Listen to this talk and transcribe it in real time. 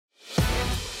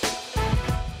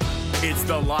It's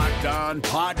the Locked On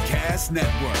Podcast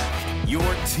Network, your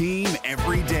team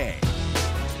every day.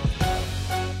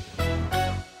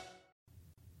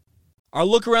 Our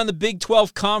look around the Big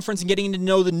 12 Conference and getting to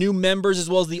know the new members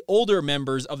as well as the older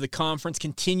members of the conference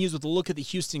continues with a look at the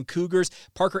Houston Cougars.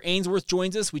 Parker Ainsworth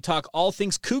joins us. We talk all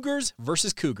things Cougars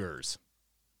versus Cougars.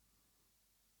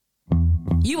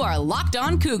 You are Locked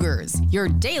On Cougars, your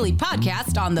daily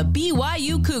podcast on the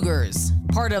BYU Cougars,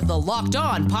 part of the Locked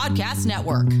On Podcast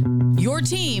Network, your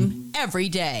team every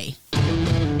day.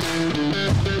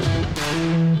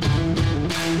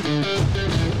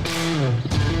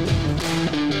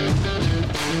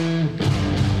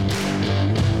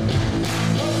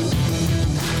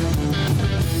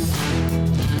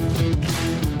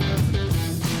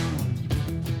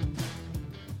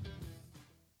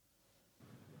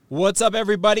 What's up,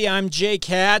 everybody? I'm Jake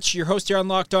Hatch, your host here on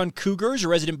Locked On Cougars,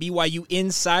 your resident BYU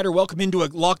insider. Welcome into a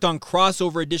Locked On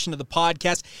crossover edition of the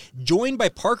podcast, joined by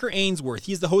Parker Ainsworth.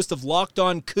 He's the host of Locked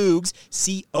On Cougs,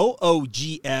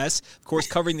 C-O-O-G-S, of course,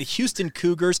 covering the Houston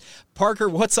Cougars. Parker,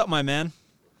 what's up, my man?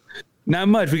 Not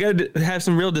much. We got to have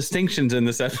some real distinctions in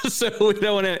this episode. We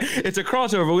don't want to. It's a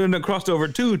crossover. We don't want to cross over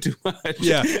too much.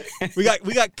 Yeah, we got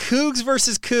Cougs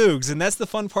versus Cougs, and that's the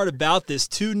fun part about this.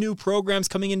 Two new programs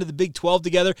coming into the Big 12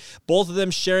 together. Both of them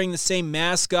sharing the same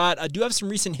mascot. I do have some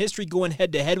recent history going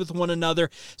head to head with one another,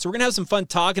 so we're gonna have some fun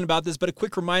talking about this. But a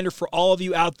quick reminder for all of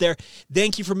you out there: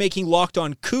 thank you for making Locked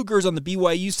On Cougars on the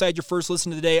BYU side your first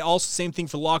listen of the day. Also, same thing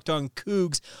for Locked On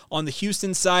Cougs on the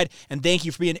Houston side, and thank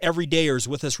you for being everydayers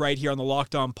with us right here on the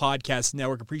Locked On Podcast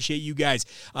Network. Appreciate you guys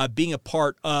being a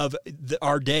part of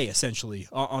our day, essentially,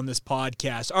 on this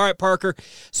podcast. All right, Parker.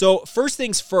 So first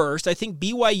things first, I think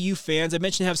BYU fans, I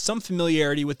mentioned, have some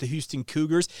familiarity with the Houston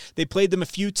Cougars. They played them a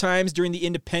few times during the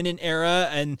independent era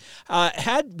and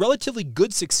had relatively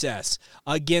good success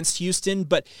against Houston,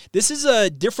 but this is a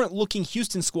different-looking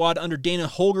Houston squad under Dana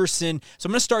Holgorsen. So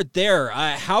I'm going to start there.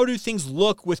 How do things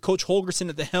look with Coach Holgorsen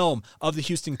at the helm of the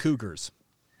Houston Cougars?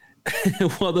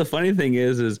 Well, the funny thing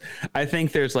is I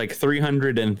think there's like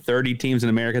 330 teams in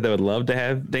America that would love to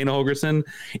have Dana Holgorsen,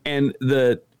 and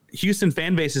the Houston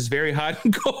fan base is very hot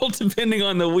and cold depending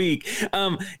on the week.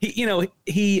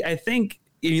 I think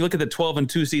if you look at the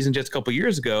 12-2 season just a couple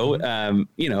years ago,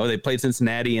 they played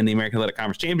Cincinnati in the American Athletic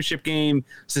Conference Championship game.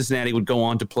 Cincinnati would go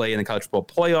on to play in the College Football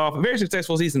Playoff. A very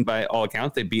successful season by all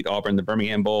accounts. They beat Auburn in the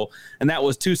Birmingham Bowl, and that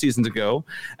was 2 seasons ago.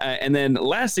 And then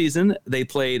last season, they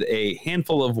played a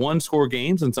handful of one-score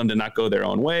games, and some did not go their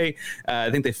own way. I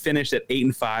think they finished at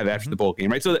 8-5 after the bowl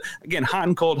game, right? So, again, hot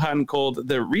and cold.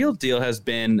 The real deal has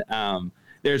been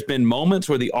there's been moments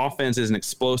where the offense is an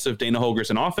explosive Dana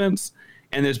Holgorsen offense,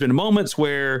 and there's been moments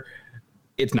where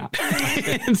it's not.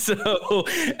 And so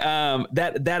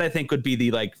that I think would be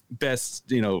the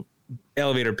best,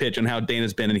 elevator pitch on how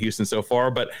Dana's been in Houston so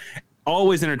far, but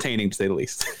always entertaining to say the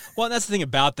least. Well, that's the thing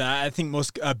about that. I think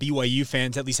most BYU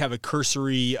fans at least have a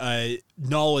cursory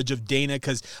knowledge of Dana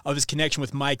because of his connection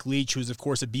with Mike Leach, who's, of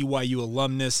course, a BYU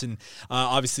alumnus and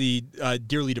obviously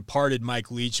dearly departed Mike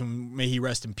Leach, and may he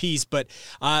rest in peace. But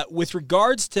with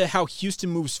regards to how Houston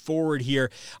moves forward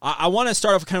here, I want to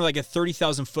start off with kind of like a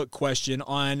 30,000-foot question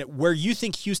on where you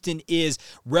think Houston is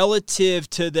relative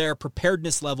to their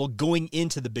preparedness level going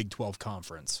into the Big 12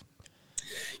 Conference.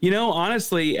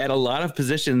 Honestly, at a lot of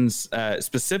positions,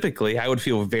 specifically, I would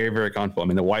feel very, very comfortable. I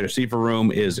mean, the wide receiver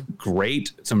room is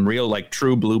great. Some real,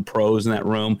 true blue pros in that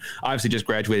room. Obviously, just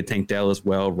graduated Tank Dell as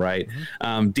well, right?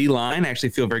 D-line, I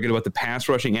actually feel very good about the pass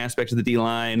rushing aspects of the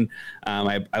D-line.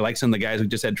 I like some of the guys who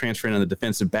just had transferred in the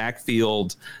defensive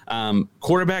backfield.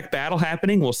 Quarterback battle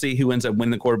happening. We'll see who ends up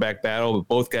winning the quarterback battle. But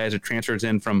both guys are transfers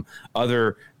in from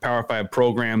other Power 5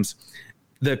 programs.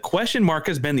 The question mark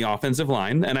has been the offensive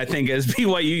line, and I think as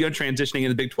BYU, transitioning in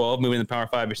the Big 12, moving to the Power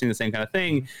 5, you're seeing the same kind of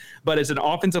thing. But it's an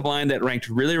offensive line that ranked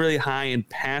really, really high in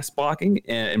pass blocking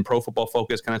and Pro Football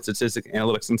Focus kind of statistic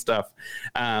analytics and stuff.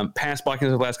 Pass blocking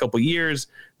over the last couple of years,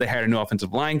 they hired a new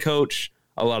offensive line coach.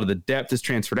 A lot of the depth is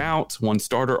transferred out. One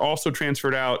starter also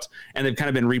transferred out, and they've kind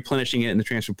of been replenishing it in the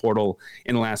transfer portal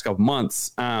in the last couple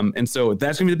months. And so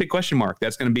that's going to be the big question mark.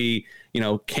 That's going to be,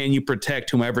 can you protect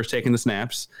whomever's taking the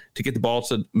snaps to get the ball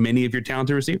to many of your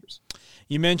talented receivers?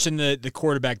 You mentioned the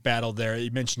quarterback battle there. You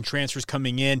mentioned transfers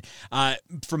coming in.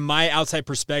 From my outside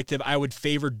perspective, I would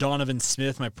favor Donovan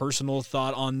Smith, my personal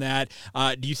thought on that.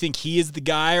 Do you think he is the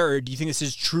guy, or do you think this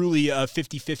is truly a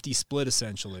 50-50 split,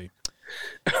 essentially?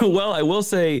 Well, I will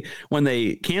say when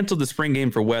they canceled the spring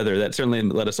game for weather, that certainly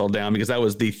let us all down because that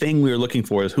was the thing we were looking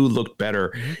for is who looked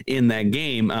better in that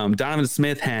game. Donovan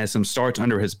Smith has some starts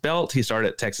under his belt. He started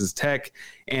at Texas Tech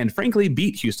and frankly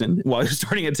beat Houston while he was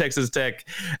starting at Texas Tech.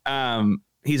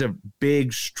 He's a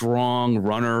big, strong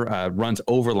runner, runs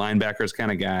over linebackers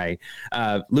kind of guy.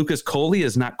 Lucas Coley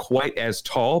is not quite as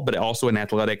tall, but also an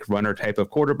athletic runner type of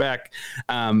quarterback.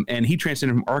 And he transferred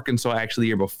from Arkansas actually the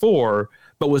year before,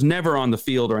 but was never on the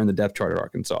field or in the depth chart at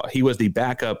Arkansas. He was the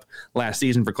backup last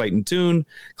season for Clayton Tune.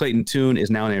 Clayton Tune is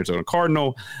now an Arizona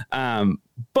Cardinal.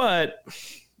 But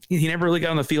he never really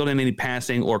got on the field in any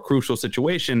passing or crucial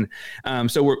situation.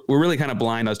 So we're really kind of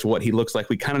blind as to what he looks like.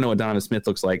 We kind of know what Donovan Smith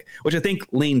looks like, which I think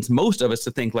leans most of us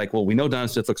to think like, well, we know Donovan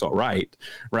Smith looks all right.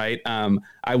 Right.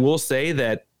 I will say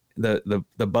that the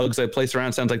bugs I placed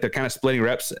around sounds like they're kind of splitting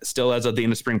reps still as of the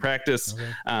end of spring practice.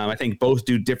 Okay. I think both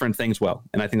do different things well.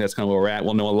 And I think that's kind of where we're at.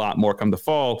 We'll know a lot more come the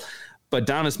fall, but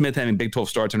Donovan Smith having Big 12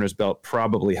 starts under his belt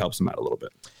probably helps him out a little bit.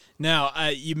 Now,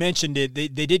 you mentioned it. They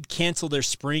did cancel their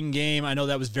spring game. I know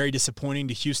that was very disappointing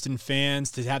to Houston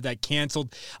fans to have that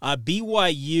canceled.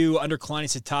 BYU, under Kalani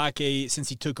Sitake, since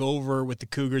he took over with the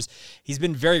Cougars, he's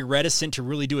been very reticent to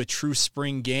really do a true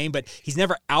spring game, but he's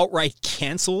never outright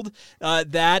canceled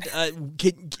that.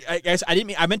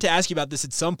 I meant to ask you about this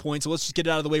at some point, so let's just get it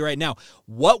out of the way right now.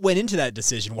 What went into that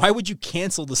decision? Why would you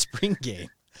cancel the spring game?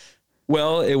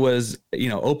 Well, it was,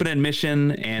 open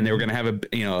admission, and they were going to have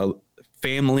a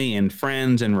family and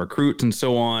friends and recruits and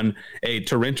so on. A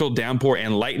torrential downpour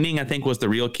and lightning, I think, was the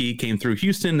real key, came through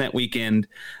Houston that weekend.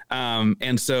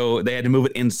 And so they had to move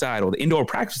it inside. Well, the indoor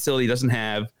practice facility doesn't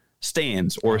have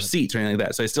stands or seats or anything like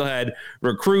that. So they still had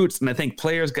recruits, and I think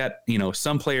players got,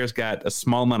 some players got a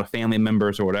small amount of family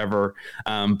members or whatever,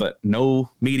 but no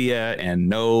media and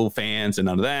no fans and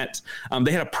none of that.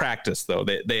 They had a practice though.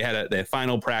 They had a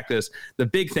final practice. The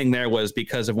big thing there was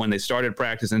because of when they started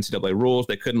practice, NCAA rules,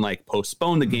 they couldn't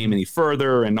postpone the game any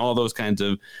further and all those kinds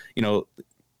of,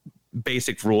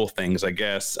 basic rule things, I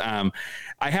guess.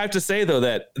 I have to say, though,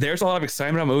 that there's a lot of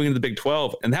excitement about moving to the Big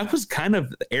 12, and that was kind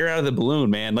of air out of the balloon,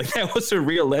 man. That was a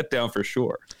real letdown for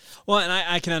sure. Well, and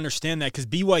I can understand that because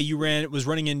BYU was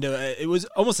running into it was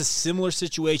almost a similar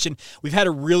situation. We've had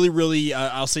a really, really,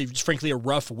 I'll say, just frankly, a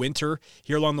rough winter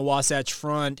here along the Wasatch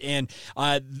Front, and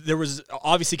there was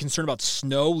obviously concern about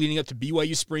snow leading up to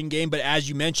BYU spring game. But as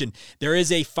you mentioned, there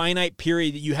is a finite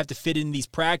period that you have to fit in these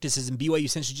practices, and BYU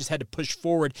essentially just had to push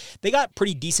forward. They got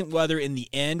pretty decent weather in the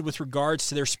end with regards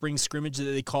to their spring scrimmage that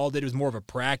they called it. It was more of a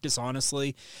practice,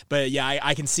 honestly. But yeah,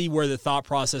 I can see where the thought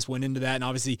process went into that, and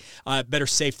obviously better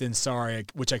safe than sorry,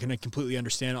 which I can completely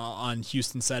understand on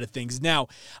Houston's side of things. Now,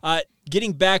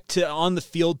 getting back to on the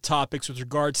field topics with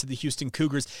regards to the Houston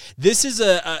Cougars, this is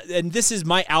and this is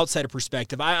my outsider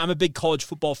perspective. I'm a big college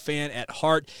football fan at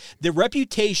heart. The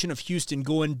reputation of Houston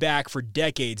going back for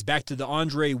decades, back to the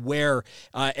Andre Ware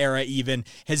era even,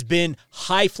 has been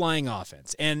high-flying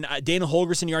offense. And Dana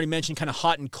Holgorsen, you already mentioned, kind of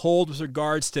hot and cold with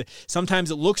regards to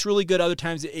sometimes it looks really good, other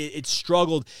times it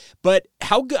struggled. But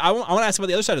how good? I want to ask about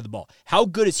the other side of the ball. How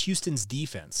good is Houston's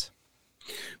defense?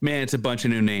 Man, it's a bunch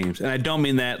of new names. And I don't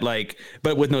mean that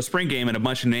but with no spring game and a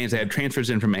bunch of names, they had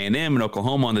transfers in from A&M and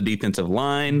Oklahoma on the defensive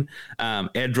line,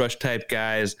 edge rush type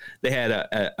guys. They had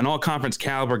an all-conference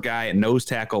caliber guy at nose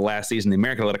tackle last season in the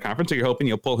American Athletic Conference, so you're hoping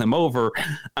you'll pull him over.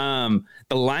 The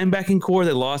linebacking core,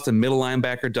 they lost a middle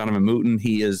linebacker, Donovan Mooten.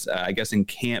 He is, I guess, in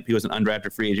camp. He was an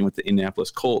undrafted free agent with the Indianapolis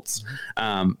Colts.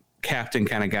 Captain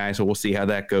kind of guy, so we'll see how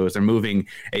that goes. They're moving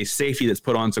a safety that's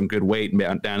put on some good weight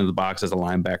down in the box as a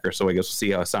linebacker, so I guess we'll see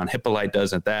how Hassan Hippolyte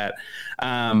does at that.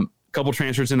 Couple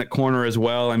transfers in at corner as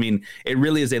well. I mean, it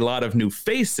really is a lot of new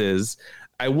faces.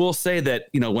 I will say that,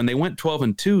 when they went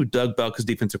 12-2, Doug Belk's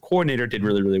defensive coordinator did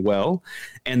really, really well.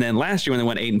 And then last year when they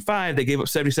went 8-5, they gave up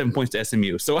 77 points to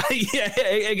SMU. So yeah,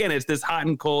 again, it's this hot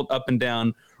and cold, up and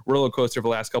down roller coaster for the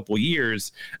last couple of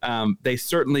years. They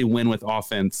certainly win with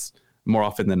offense more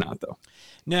often than not, though.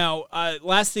 Now,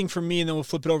 last thing from me, and then we'll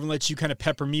flip it over and let you kind of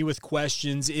pepper me with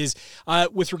questions, is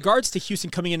with regards to Houston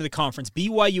coming into the conference,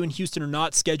 BYU and Houston are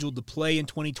not scheduled to play in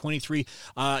 2023.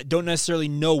 Don't necessarily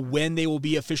know when they will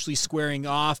be officially squaring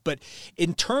off, but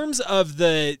in terms of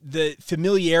the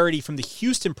familiarity from the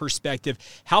Houston perspective,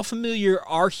 how familiar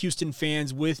are Houston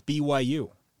fans with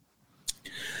BYU?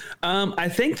 I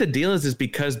think the deal is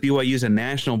because BYU is a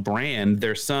national brand,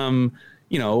 there's some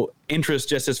interest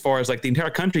just as far as the entire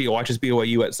country watches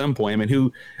BYU at some point. I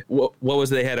mean, what was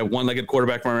it? They had a one-legged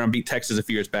quarterback run around beat Texas a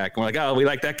few years back. And we're like, oh, we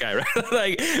like that guy,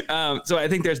 right? So I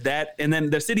think there's that. And then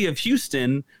the city of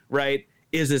Houston, right,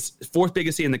 is this fourth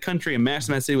biggest city in the country, a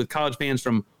massive city with college fans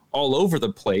from all over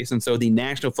the place. And so the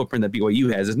national footprint that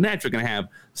BYU has is naturally going to have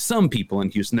some people in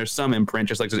Houston. There's some imprint,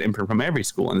 just like there's imprint from every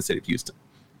school in the city of Houston.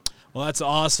 Well, that's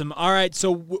awesome. All right,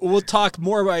 so we'll talk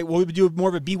more about. We'll do more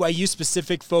of a BYU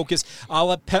specific focus. I'll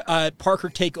let Parker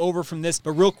take over from this,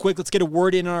 but real quick, let's get a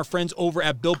word in on our friends over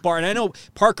at Built Bar. And I know,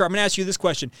 Parker, I'm going to ask you this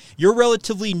question. You're a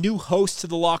relatively new host to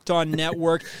the Locked On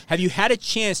Network. Have you had a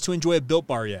chance to enjoy a Built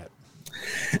Bar yet?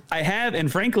 I have,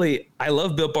 and frankly, I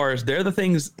love Built Bars. They're the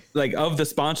things, like, of the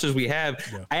sponsors we have.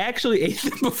 Yeah. I actually ate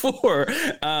them before.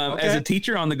 As a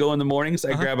teacher on the go in the mornings,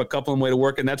 I grab a couple on the way to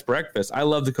work, and that's breakfast. I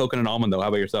love the coconut almond, though. How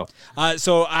about yourself?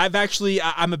 So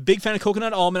I'm a big fan of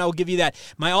coconut almond. I will give you that.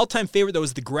 My all-time favorite, though,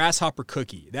 is the grasshopper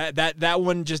cookie. That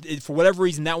one just, for whatever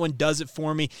reason, that one does it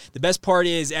for me. The best part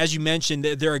is, as you mentioned,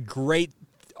 they're a great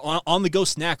on-the-go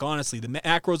snack, honestly. The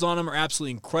macros on them are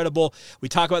absolutely incredible. We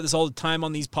talk about this all the time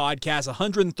on these podcasts.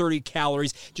 130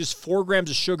 calories, just 4 grams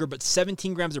of sugar, but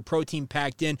 17 grams of protein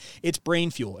packed in. It's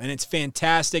brain fuel, and it's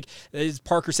fantastic. As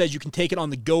Parker says, you can take it on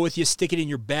the go with you, stick it in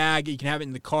your bag. You can have it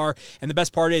in the car. And the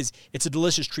best part is it's a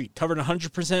delicious treat. Covered in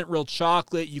 100% real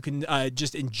chocolate. You can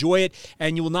just enjoy it,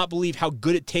 and you will not believe how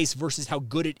good it tastes versus how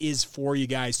good it is for you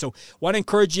guys. So I want to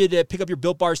encourage you to pick up your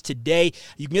Built Bars today.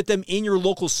 You can get them in your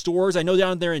local stores. I know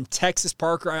down there in Texas,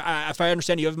 Parker, if I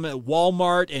understand, you have them at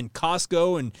Walmart and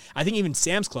Costco and I think even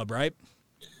Sam's Club, right?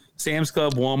 Sam's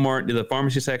Club, Walmart, the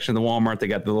pharmacy section of the Walmart, they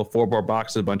got the little 4-bar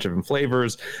boxes, a bunch of them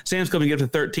flavors. Sam's Club, you get to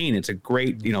 13. It's a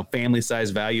great,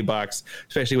 family-sized value box,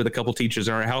 especially with a couple teachers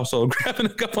in our household grabbing a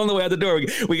couple on the way out the door.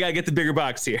 We got to get the bigger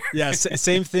box here. Yeah,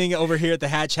 same thing over here at the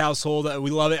Hatch household.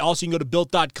 We love it. Also, you can go to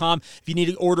Built.com. If you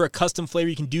need to order a custom flavor,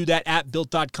 you can do that at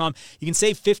Built.com. You can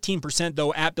save 15%,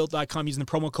 though, at Built.com using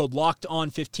the promo code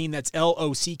LOCKEDON15. That's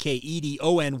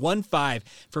LOCKEDON15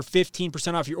 for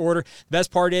 15% off your order. The best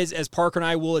part is, as Parker and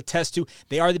I will attest to,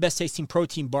 they are the best tasting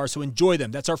protein bars, so enjoy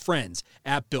them. That's our friends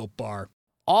at Built Bar.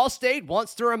 Allstate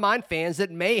wants to remind fans that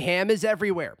mayhem is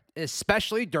everywhere,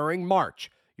 especially during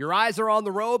March. Your eyes are on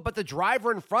the road, but the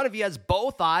driver in front of you has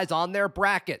both eyes on their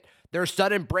bracket. Their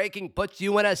sudden braking puts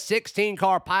you in a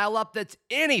 16-car pileup that's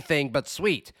anything but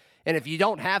sweet. And if you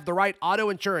don't have the right auto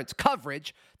insurance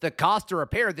coverage, the cost to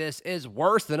repair this is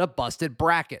worse than a busted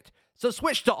bracket. So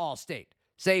switch to Allstate.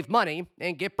 Save money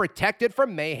and get protected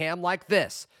from mayhem like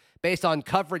this. Based on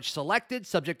coverage selected,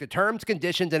 subject to terms,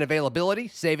 conditions, and availability,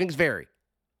 savings vary.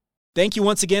 Thank you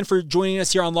once again for joining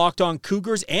us here on Locked On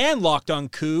Cougars and Locked On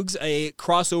Cougs, a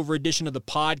crossover edition of the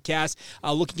podcast,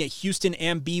 looking at Houston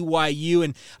and BYU.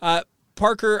 And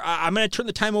Parker, I'm going to turn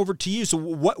the time over to you. So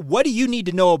what do you need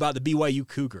to know about the BYU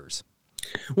Cougars?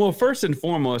 Well, first and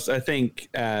foremost, I think,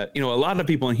 a lot of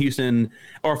people in Houston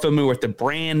are familiar with the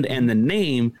brand and the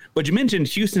name, but you mentioned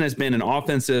Houston has been an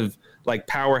offensive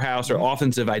powerhouse or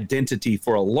offensive identity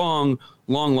for a long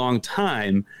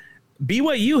time.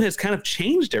 BYU has kind of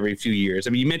changed every few years. I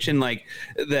mean, you mentioned I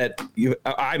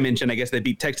mentioned, I guess they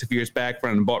beat Texas a few years back,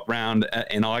 running the round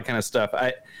and all that kind of stuff.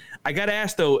 I got to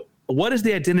ask though, what is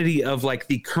the identity of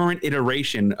the current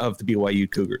iteration of the BYU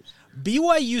Cougars?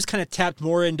 BYU's kind of tapped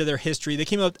more into their history. They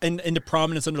came up into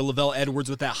prominence under Lavelle Edwards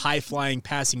with that high-flying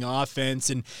passing offense.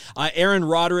 And Aaron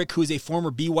Roderick, who is a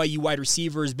former BYU wide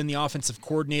receiver, has been the offensive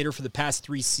coordinator for the past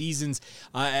 3 seasons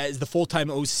as the full-time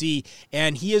OC.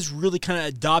 And he has really kind of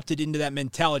adopted into that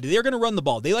mentality. They're going to run the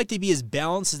ball. They like to be as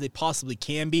balanced as they possibly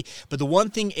can be. But the one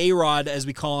thing A-Rod, as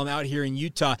we call him out here in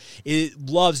Utah,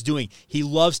 loves doing, he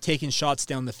loves taking shots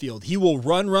down the field. He will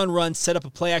run, set up a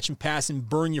play-action pass, and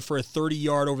burn you for a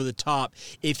 30-yard over the top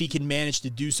if he can manage to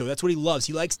do so. That's what he loves.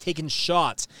 He likes taking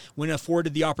shots when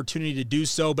afforded the opportunity to do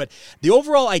so. But the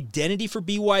overall identity for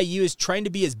BYU is trying to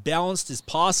be as balanced as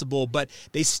possible, but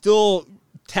they still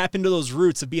tap into those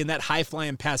roots of being that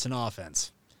high-flying passing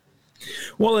offense.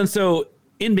 Well, and so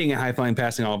in being a high-flying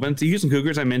passing offense, the Houston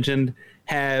Cougars, I mentioned,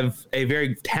 have a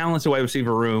very talented wide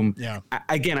receiver room. Yeah.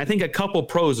 Again, I think a couple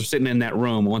pros are sitting in that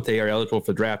room once they are eligible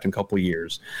for the draft in a couple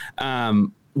years.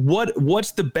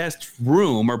 What's the best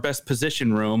room or best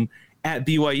position room at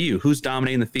BYU? Who's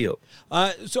dominating the field?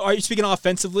 So are you speaking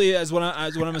offensively as what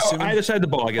I'm assuming? Either side of the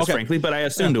ball, I guess, okay. Frankly, but I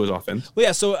assumed it was offense. Well,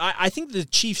 yeah, so I think the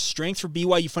chief strength for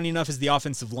BYU, funny enough, is the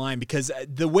offensive line, because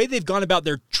the way they've gone about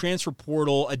their transfer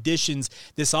portal additions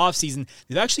this offseason,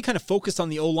 they've actually kind of focused on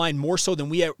the O-line more so than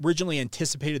we originally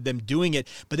anticipated them doing it,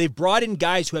 but they've brought in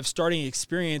guys who have starting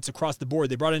experience across the board.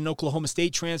 They brought in an Oklahoma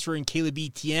State transfer in Caleb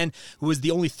Etienne, who was the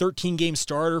only 13-game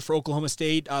starter for Oklahoma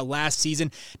State last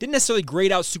season. Didn't necessarily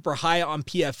grade out super high high on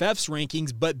PFF's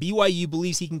rankings, but BYU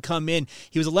believes he can come in.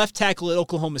 He was a left tackle at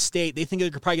Oklahoma State. They think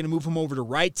they're probably going to move him over to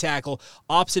right tackle,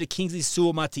 opposite of Kingsley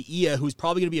Sewell-Mataia, who's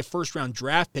probably going to be a first-round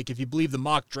draft pick if you believe the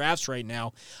mock drafts right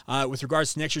now with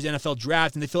regards to next year's NFL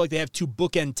draft. And they feel like they have two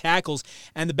bookend tackles.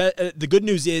 And the good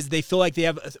news is they feel like they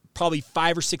have probably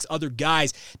 5 or 6 other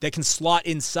guys that can slot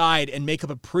inside and make up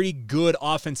a pretty good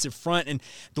offensive front. And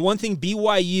the one thing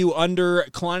BYU under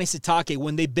Kalani Sitake,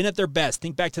 when they've been at their best,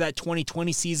 think back to that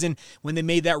 2020 season when they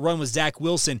made that run with Zach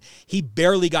Wilson, he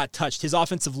barely got touched. His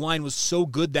offensive line was so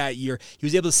good that year. He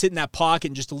was able to sit in that pocket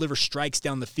and just deliver strikes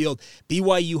down the field.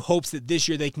 BYU hopes that this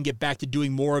year they can get back to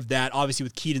doing more of that, obviously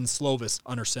with Keaton Slovis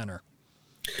under center.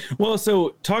 Well,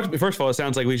 so first of all, it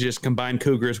sounds like we should just combine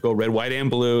Cougars, go red, white, and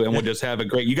blue, and we'll just have a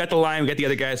great, you got the line, we got the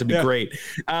other guys, it'll be great.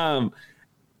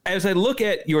 As I look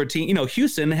at your team,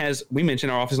 Houston we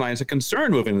mentioned our offensive line is a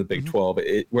concern moving to the Big 12.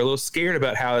 We're a little scared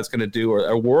about how it's going to do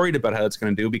or worried about how it's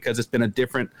going to do because it's been a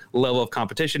different level of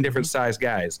competition, different size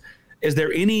guys. Is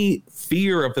there any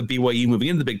fear of the BYU moving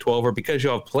into the Big 12 or because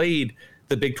you all have played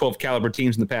the Big 12 caliber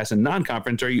teams in the past in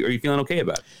non-conference, are you feeling okay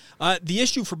about it? The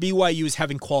issue for BYU is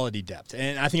having quality depth,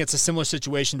 and I think it's a similar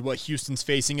situation to what Houston's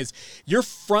facing. Is your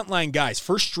frontline guys,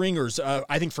 first stringers,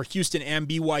 I think for Houston and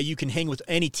BYU can hang with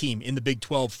any team in the Big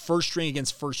 12, first string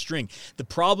against first string. The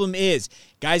problem is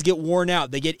guys get worn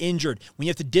out, they get injured. When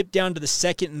you have to dip down to the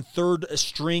second and third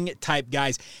string type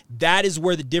guys, that is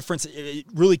where the difference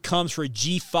really comes for a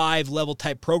G5 level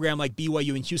type program like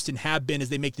BYU and Houston have been as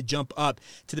they make the jump up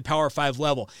to the Power 5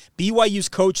 level. BYU's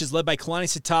coach is led by Kalani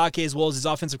Sitake as well as his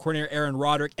offensive coordinator Aaron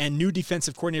Roderick and new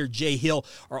defensive coordinator Jay Hill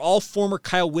are all former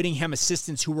Kyle Whittingham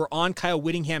assistants who were on Kyle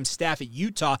Whittingham's staff at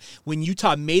Utah when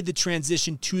Utah made the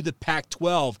transition to the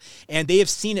Pac-12, and they have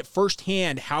seen it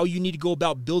firsthand how you need to go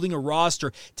about building a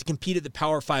roster to compete at the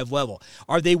Power 5 level.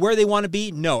 Are they where they want to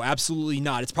be? No, absolutely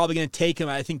not. It's probably going to take them,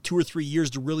 I think, 2 or 3 years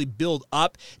to really build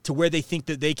up to where they think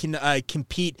that they can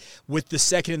compete with the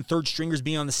second and third stringers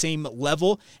being on the same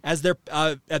level as their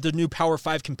at the new Power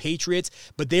 5 compatriots,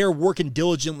 but they are working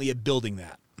diligently at building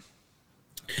that.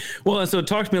 Well, so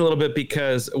talk to me a little bit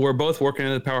because we're both working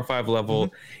at the Power 5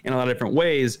 level in a lot of different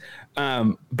ways. But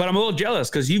I'm a little jealous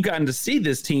because you've gotten to see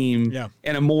this team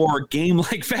in a more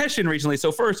game-like fashion recently.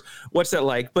 So first, what's that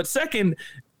like? But second,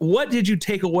 what did you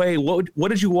take away? What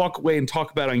did you walk away and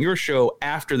talk about on your show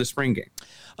after the spring game?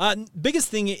 Biggest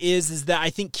thing is that I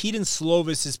think Keaton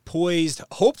Slovis is poised,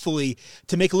 hopefully,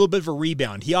 to make a little bit of a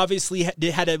rebound. He obviously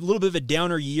had a little bit of a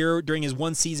downer year during his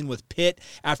one season with Pitt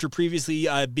after previously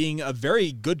being a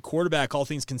very good quarterback, all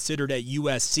things considered, at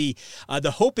USC.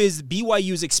 The hope is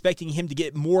BYU is expecting him to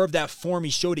get more of that form he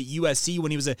showed at USC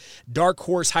when he was a dark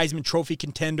horse Heisman Trophy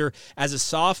contender as a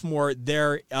sophomore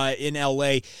there in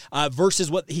LA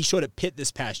versus what he showed at Pitt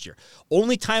this past year.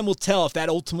 Only time will tell if that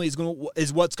ultimately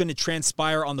is what's going to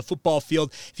transpire on the football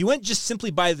field. If you went just simply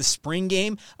by the spring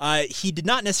game, he did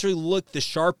not necessarily look the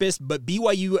sharpest, but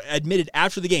BYU admitted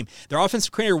after the game, their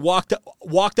offensive coordinator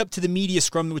walked up to the media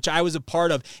scrum, which I was a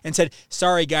part of, and said,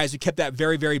 "Sorry guys, we kept that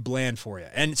very, very bland for you."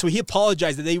 And so he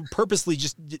apologized that they purposely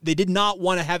they did not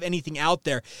want to have anything out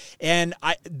there. And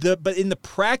but in the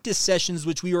practice sessions,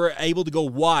 which we were able to go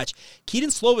watch, Keaton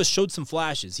Slovis showed some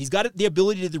flashes. He's got the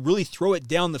ability to really throw it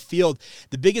down the field.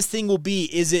 The biggest thing will be,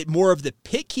 is it more of the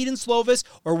Pitt Keaton Slovis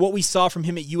or what we saw from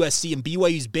him at USC, and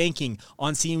BYU's banking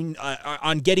on seeing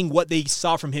on getting what they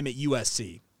saw from him at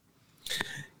USC?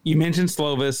 You mentioned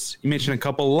Slovis. You mentioned a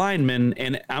couple linemen,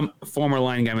 and I'm a former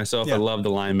line guy myself. Yeah. I love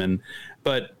the linemen,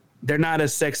 but they're not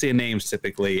as sexy a names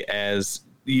typically as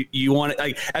you want it.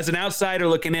 Like as an outsider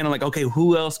looking in, I'm like, okay,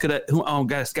 who else could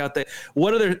gotta scout that?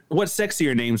 What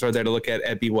sexier names are there to look at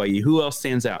BYU? Who else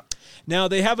stands out? Now,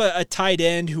 they have a tight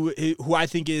end who I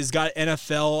think has got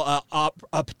NFL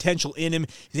potential in him.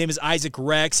 His name is Isaac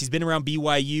Rex. He's been around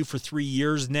BYU for 3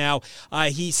 years now.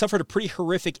 He suffered a pretty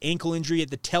horrific ankle injury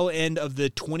at the tail end of the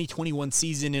 2021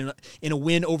 season in a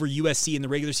win over USC in the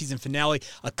regular season finale,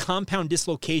 a compound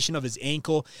dislocation of his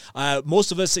ankle.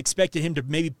 Most of us expected him to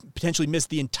maybe potentially miss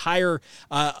the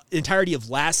entirety of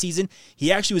last season.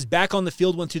 He actually was back on the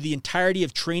field, went through the entirety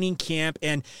of training camp,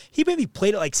 and he maybe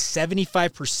played at like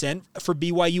 75% for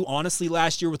BYU, honestly,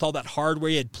 last year with all that hardware.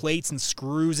 He had plates and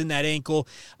screws in that ankle,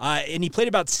 and he played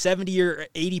about 70 or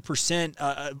 80%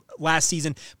 last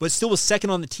season, but still was second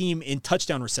on the team in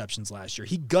touchdown receptions last year.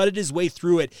 He gutted his way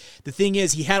through it. The thing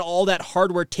is, he had all that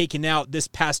hardware taken out this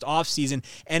past offseason,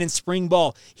 and in spring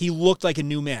ball, he looked like a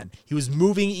new man. He was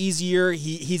moving easier.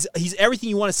 He's everything everything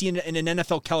you want to see in an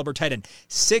NFL caliber tight end.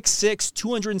 6'6",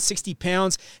 260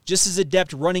 pounds, just as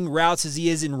adept running routes as he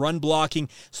is in run blocking.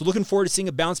 So looking forward to seeing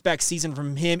a bounce-back season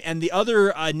from him. And the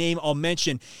other name I'll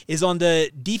mention is on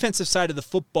the defensive side of the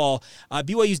football.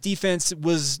 BYU's defense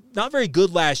was not very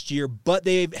good last year, but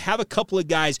they have a couple of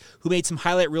guys who made some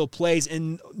highlight reel plays,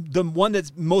 and the one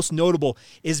that's most notable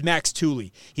is Max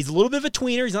Tooley. He's a little bit of a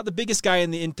tweener. He's not the biggest guy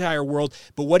in the entire world,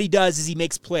 but what he does is he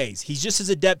makes plays. He's just as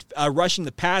adept rushing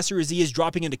the passer as he is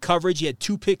dropping into coverage. He had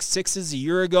 2 pick sixes a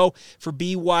year ago for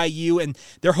BYU, and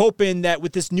they're hoping that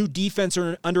with this new defense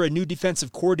or under a new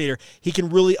defensive coordinator, he can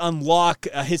really unlock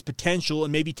his potential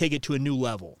and maybe take it to a new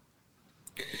level.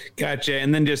 Gotcha.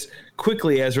 And then just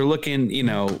quickly, as we're looking,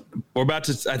 we're about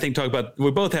to, I think, talk about, we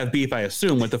both have beef, I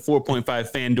assume, with the 4.5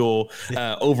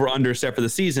 FanDuel over-under set for the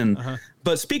season. Uh-huh.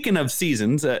 But speaking of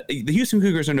seasons, the Houston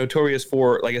Cougars are notorious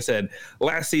for, like I said,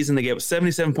 last season they gave up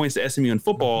 77 points to SMU in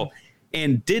football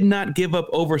and did not give up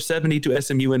over 70 to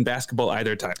SMU in basketball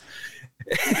either time.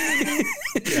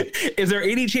 Is there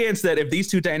any chance that if these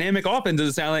two dynamic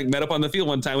offenses sound like met up on the field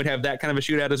one time, we'd have that kind of a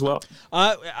shootout as well?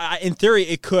 In theory,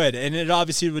 it could, and it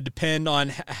obviously would depend on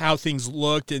how things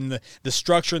looked and the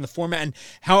structure and the format, and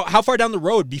how far down the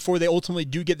road before they ultimately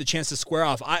do get the chance to square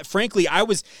off. Frankly, I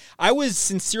was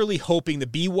sincerely hoping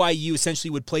that BYU essentially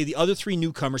would play the other three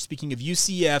newcomers, speaking of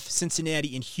UCF,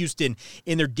 Cincinnati, and Houston,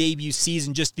 in their debut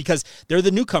season, just because they're the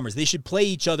newcomers. They should play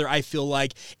each other, I feel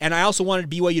like, and I also wanted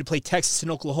BYU to play Texas and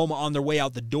Oklahoma on their way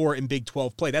out the door in Big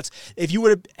 12 play. That's, if you would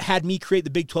have had me create the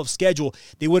Big 12 schedule,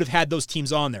 they would have had those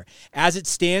teams on there. As it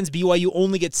stands, BYU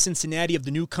only gets Cincinnati of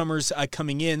the newcomers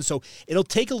coming in, so it'll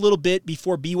take a little bit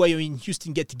before BYU and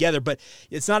Houston get together, but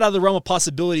it's not out of the realm of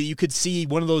possibility. You could see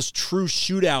one of those true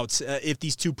shootouts if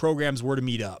these two programs were to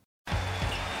meet up.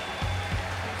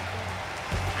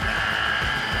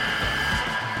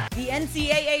 The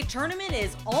NCAA tournament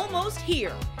is almost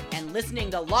here, and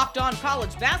listening to Locked On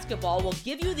College Basketball will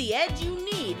give you the edge you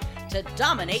need to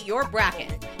dominate your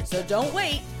bracket. So don't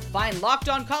wait. Find Locked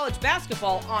On College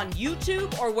Basketball on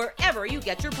YouTube or wherever you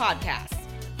get your podcasts.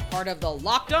 Part of the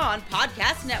Locked On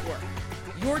Podcast Network.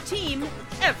 Your team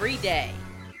every day.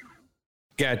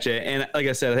 Gotcha. And like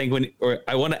I said, I think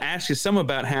I want to ask you some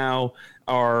about how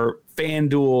our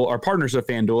partners of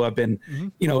FanDuel have been,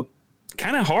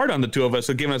 kind of hard on the two of us,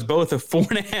 so giving us both a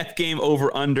 4.5 game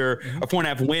over under, a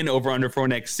 4.5 win over under for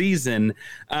next season.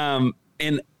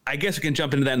 And I guess we can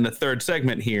jump into that in the third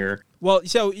segment here. Well,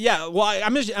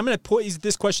 I'm gonna pose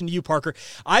this question to you, Parker.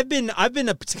 I've been a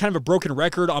kind of a broken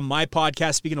record on my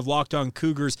podcast, speaking of Locked On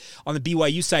Cougars on the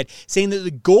BYU side, saying that the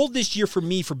goal this year for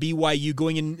BYU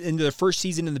going into their first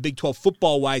season in the Big 12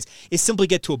 football-wise is simply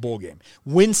get to a bowl game,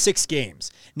 win 6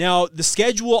 games. Now, the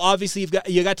schedule, obviously,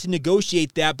 you got to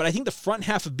negotiate that, but I think the front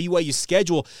half of BYU's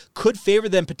schedule could favor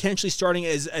them potentially starting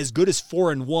as good as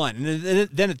 4-1. And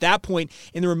then at that point,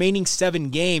 in the remaining 7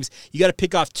 games, you got to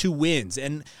pick off 2 wins.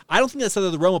 And I don't think that's out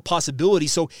of the realm of possibility.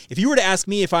 So if you were to ask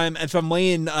me if I'm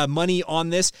laying money on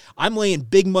this, I'm laying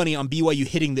big money on BYU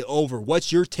hitting the over.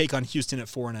 What's your take on Houston at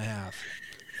 4.5?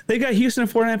 They got Houston at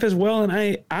 4.5 as well,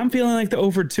 and I'm feeling like the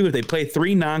over 2 if they play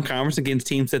 3 non-conference against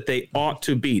teams that they ought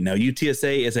to beat. Now,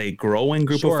 UTSA is a growing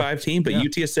group of 5 team, but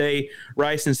UTSA,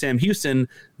 Rice, and Sam Houston,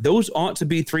 those ought to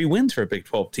be 3 wins for a Big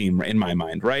 12 team in my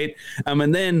mind, right?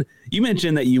 And then you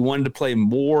mentioned that you wanted to play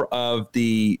more of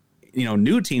the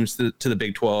new teams to the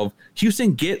Big 12.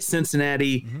 Houston gets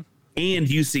Cincinnati and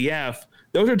UCF.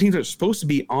 Those are teams that are supposed to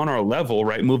be on our level,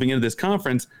 right, moving into this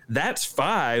conference. That's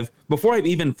 5 before I've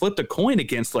even flipped a coin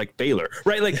against, like, Baylor,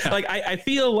 right? I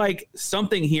feel like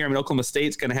something here. I mean, Oklahoma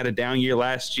State's kind of had a down year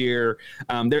last year.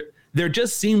 There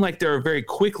just seem like they're very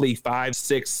quickly 5,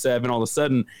 6, 7 all of a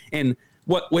sudden. And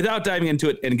without diving into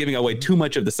it and giving away too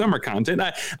much of the summer content,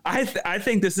 I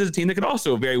think this is a team that could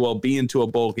also very well be into a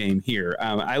bowl game here.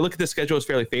 I look at the schedule as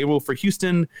fairly favorable for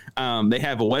Houston. They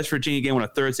have a West Virginia game on a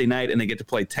Thursday night, and they get to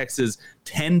play Texas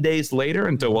 10 days later.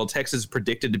 And so while Texas is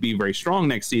predicted to be very strong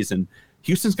next season,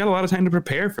 Houston's got a lot of time to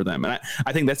prepare for them. And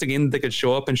I think that's a game that they could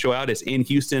show up and show out. It's in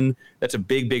Houston. That's a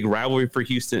big, big rivalry for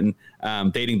Houston,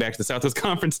 dating back to the Southwest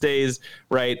Conference days,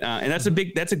 right? And that's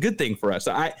a good thing for us.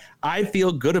 I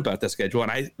feel good about the schedule,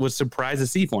 and I was surprised to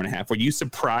see 4.5. Were you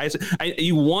surprised?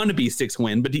 You want to be 6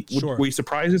 win, but were you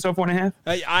surprised you saw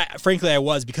 4.5? Frankly, I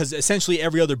was, because essentially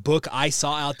every other book I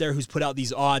saw out there who's put out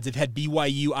these odds have had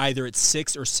BYU either at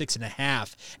 6 or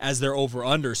 6.5 as their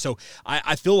over/under. So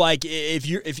I feel like if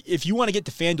you want to to get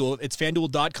to FanDuel, it's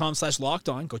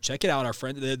FanDuel.com/lockedon. Go check it out, our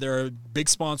friend. They're a big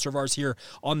sponsor of ours here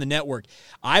on the network.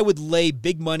 I would lay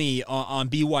big money on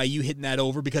BYU hitting that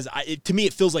over because to me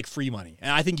it feels like free money.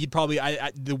 And I think you'd probably,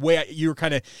 the way you were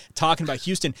kind of talking about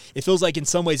Houston, it feels like in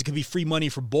some ways it could be free money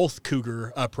for both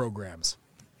Cougar programs.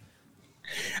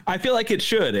 I feel like it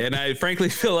should, and I frankly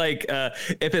feel like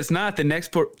if it's not, the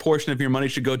next portion of your money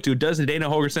should go to, does Dana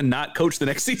Holgorsen not coach the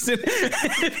next season?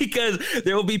 Because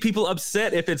there will be people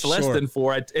upset if it's less than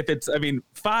 4. If it's,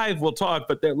 5, we'll talk,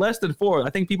 but they're less than 4. I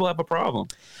think people have a problem.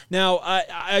 Now,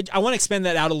 I want to expand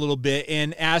that out a little bit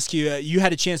and ask you, you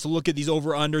had a chance to look at these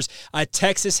over-unders.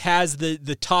 Texas has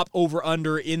the top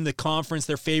over-under in the conference.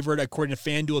 Their favorite, according to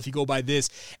FanDuel, if you go by this,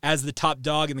 as the top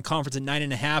dog in the conference at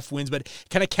 9.5 wins, but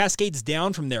kind of cascades down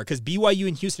from there because BYU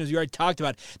and Houston, as we already talked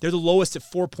about, they're the lowest at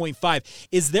 4.5.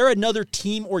 Is there another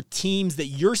team or teams that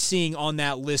you're seeing on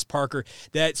that list, Parker,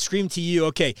 that scream to you,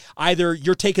 okay, either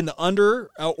you're taking the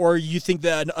under or you think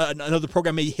that another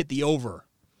program may hit the over?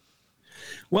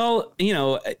 Well,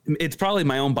 it's probably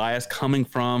my own bias coming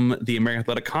from the American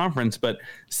Athletic Conference, but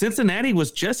Cincinnati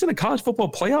was just in a college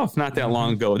football playoff not that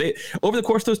long ago. They, over the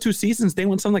course of those 2 seasons, they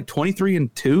went something like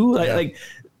 23-2. Yeah. Like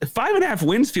 5.5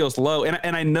 wins feels low,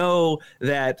 and I know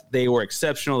that they were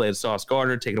exceptional. They had Sauce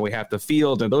Gardner taking away half the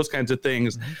field and those kinds of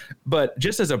things, but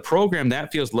just as a program,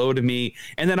 that feels low to me.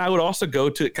 And then I would also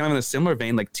go to kind of in a similar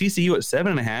vein, like TCU at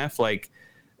 7.5. Like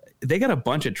they got a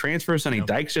bunch of transfers. Sonny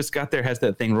Dykes just got there, has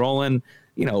that thing rolling.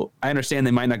 I understand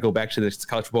they might not go back to the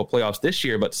college football playoffs this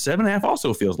year, but 7.5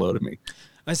 also feels low to me.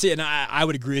 I see, and I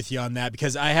would agree with you on that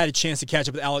because I had a chance to catch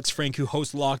up with Alex Frank, who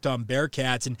hosts Locked On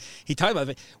Bearcats, and he talked about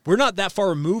it. We're not that far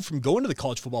removed from going to the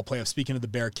college football playoffs, speaking of the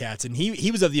Bearcats, and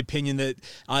he was of the opinion that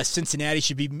Cincinnati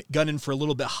should be gunning for a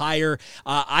little bit higher.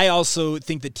 I also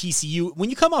think that TCU,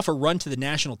 when you come off a run to the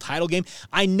national title game,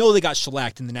 I know they got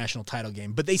shellacked in the national title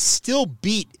game, but they still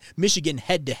beat Michigan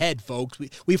head-to-head, folks.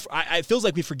 It feels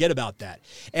like we forget about that.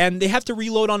 And they have to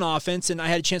reload on offense, and I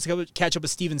had a chance to catch up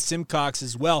with Steven Simcox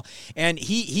as well, and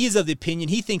he is of the opinion,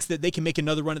 he thinks that they can make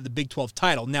another run at the Big 12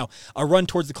 title. Now, a run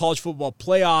towards the college football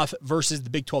playoff versus the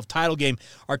Big 12 title game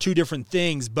are two different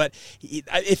things, but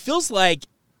it feels like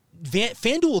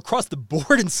FanDuel across the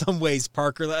board in some ways,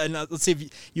 Parker, and let's see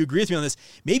if you agree with me on this,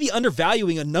 maybe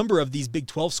undervaluing a number of these Big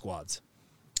 12 squads.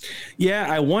 Yeah,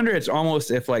 I wonder, it's almost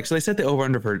if so they set the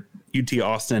over-under for UT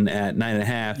Austin at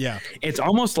 9.5. Yeah. It's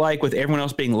almost like with everyone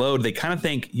else being low, they kind of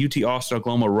think UT Austin,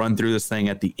 Oklahoma run through this thing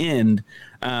at the end.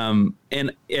 And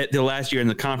the last year in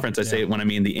the conference, I say it when I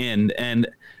mean the end. And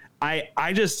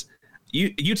I just,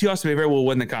 UT Austin may very well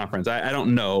win the conference. I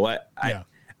don't know.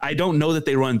 I don't know that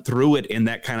they run through it in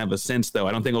that kind of a sense, though.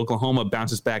 I don't think Oklahoma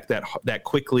bounces back that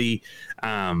quickly.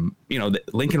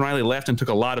 Lincoln Riley left and took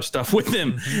a lot of stuff with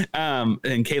him,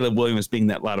 and Caleb Williams being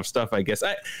that lot of stuff, I guess.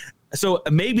 So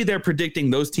maybe they're predicting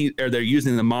those teams, or they're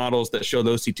using the models that show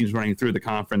those two teams running through the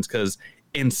conference, because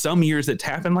in some years it's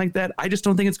happened like that. I just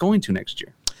don't think it's going to next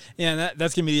year. Yeah,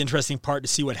 that's going to be the interesting part to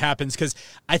see what happens, because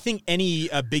I think any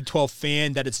Big 12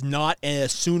 fan that it's not a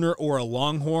Sooner or a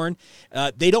Longhorn,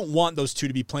 they don't want those two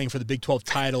to be playing for the Big 12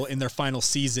 title in their final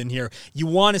season here. You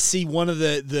want to see one of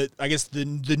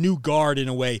the new guard, in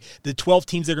a way, the 12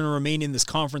 teams that are going to remain in this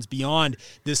conference beyond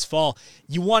this fall.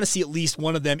 You want to see at least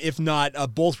one of them, if not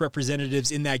both representatives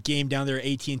in that game down there at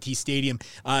AT&T Stadium,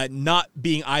 not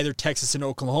being either Texas and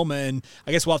Oklahoma, and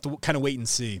I guess we'll have to kind of wait and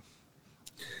see.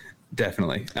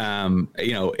 Definitely.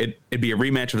 It'd be a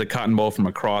rematch of the Cotton Bowl from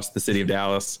across the city of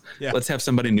Dallas. Yeah. Let's have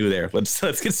somebody new there. Let's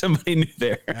get somebody new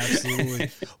there.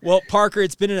 Absolutely. Well, Parker,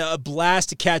 it's been a blast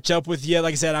to catch up with you.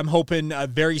 Like I said, I'm hoping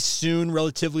very soon,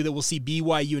 relatively, that we'll see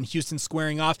BYU and Houston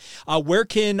squaring off. Where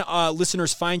can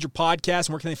listeners find your podcast, and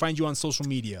where can they find you on social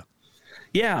media?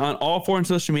 Yeah, on all foreign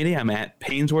social media, I'm at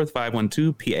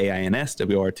Painsworth512,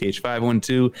 PAINSWORTH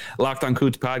 512. Locked On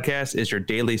Cougs podcast is your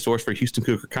daily source for Houston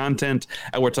Cougar content.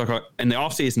 We're talking about, in the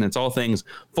offseason, it's all things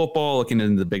football, looking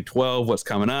into the Big 12, what's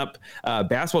coming up.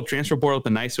 Basketball transfer portal has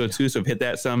been nice to it too, so we've hit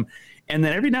that some. And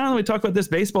then every now and then we talk about this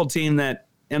baseball team that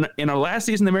in our last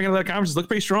season, the American Athletic Conference looked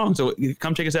pretty strong. So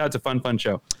come check us out. It's a fun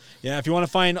show. Yeah, if you want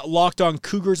to find Locked On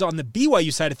Cougars on the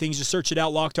BYU side of things, just search it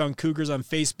out, Locked On Cougars on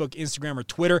Facebook, Instagram, or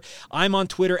Twitter. I'm on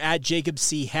Twitter at Jacob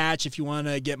C. Hatch if you want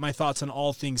to get my thoughts on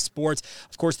all things sports.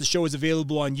 Of course, the show is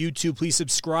available on YouTube. Please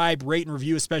subscribe, rate, and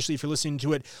review, especially if you're listening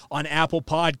to it on Apple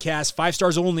Podcasts. 5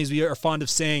 stars only, as we are fond of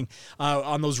saying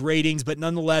on those ratings. But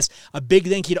nonetheless, a big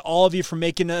thank you to all of you for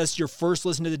making us your first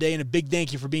listen of the day, and a big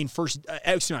thank you for being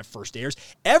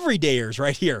everydayers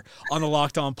right here on the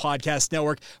Locked On Podcast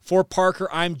Network. For Parker,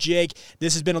 I'm Jake.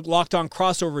 This has been a Locked On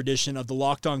crossover edition of the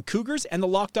Locked On Cougars and the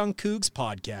Locked On Cougs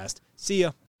podcast. See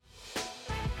ya.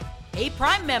 Hey,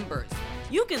 Prime members,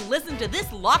 you can listen to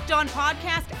this Locked On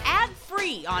podcast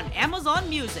ad-free on Amazon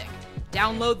Music.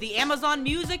 Download the Amazon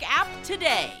Music app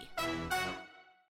today.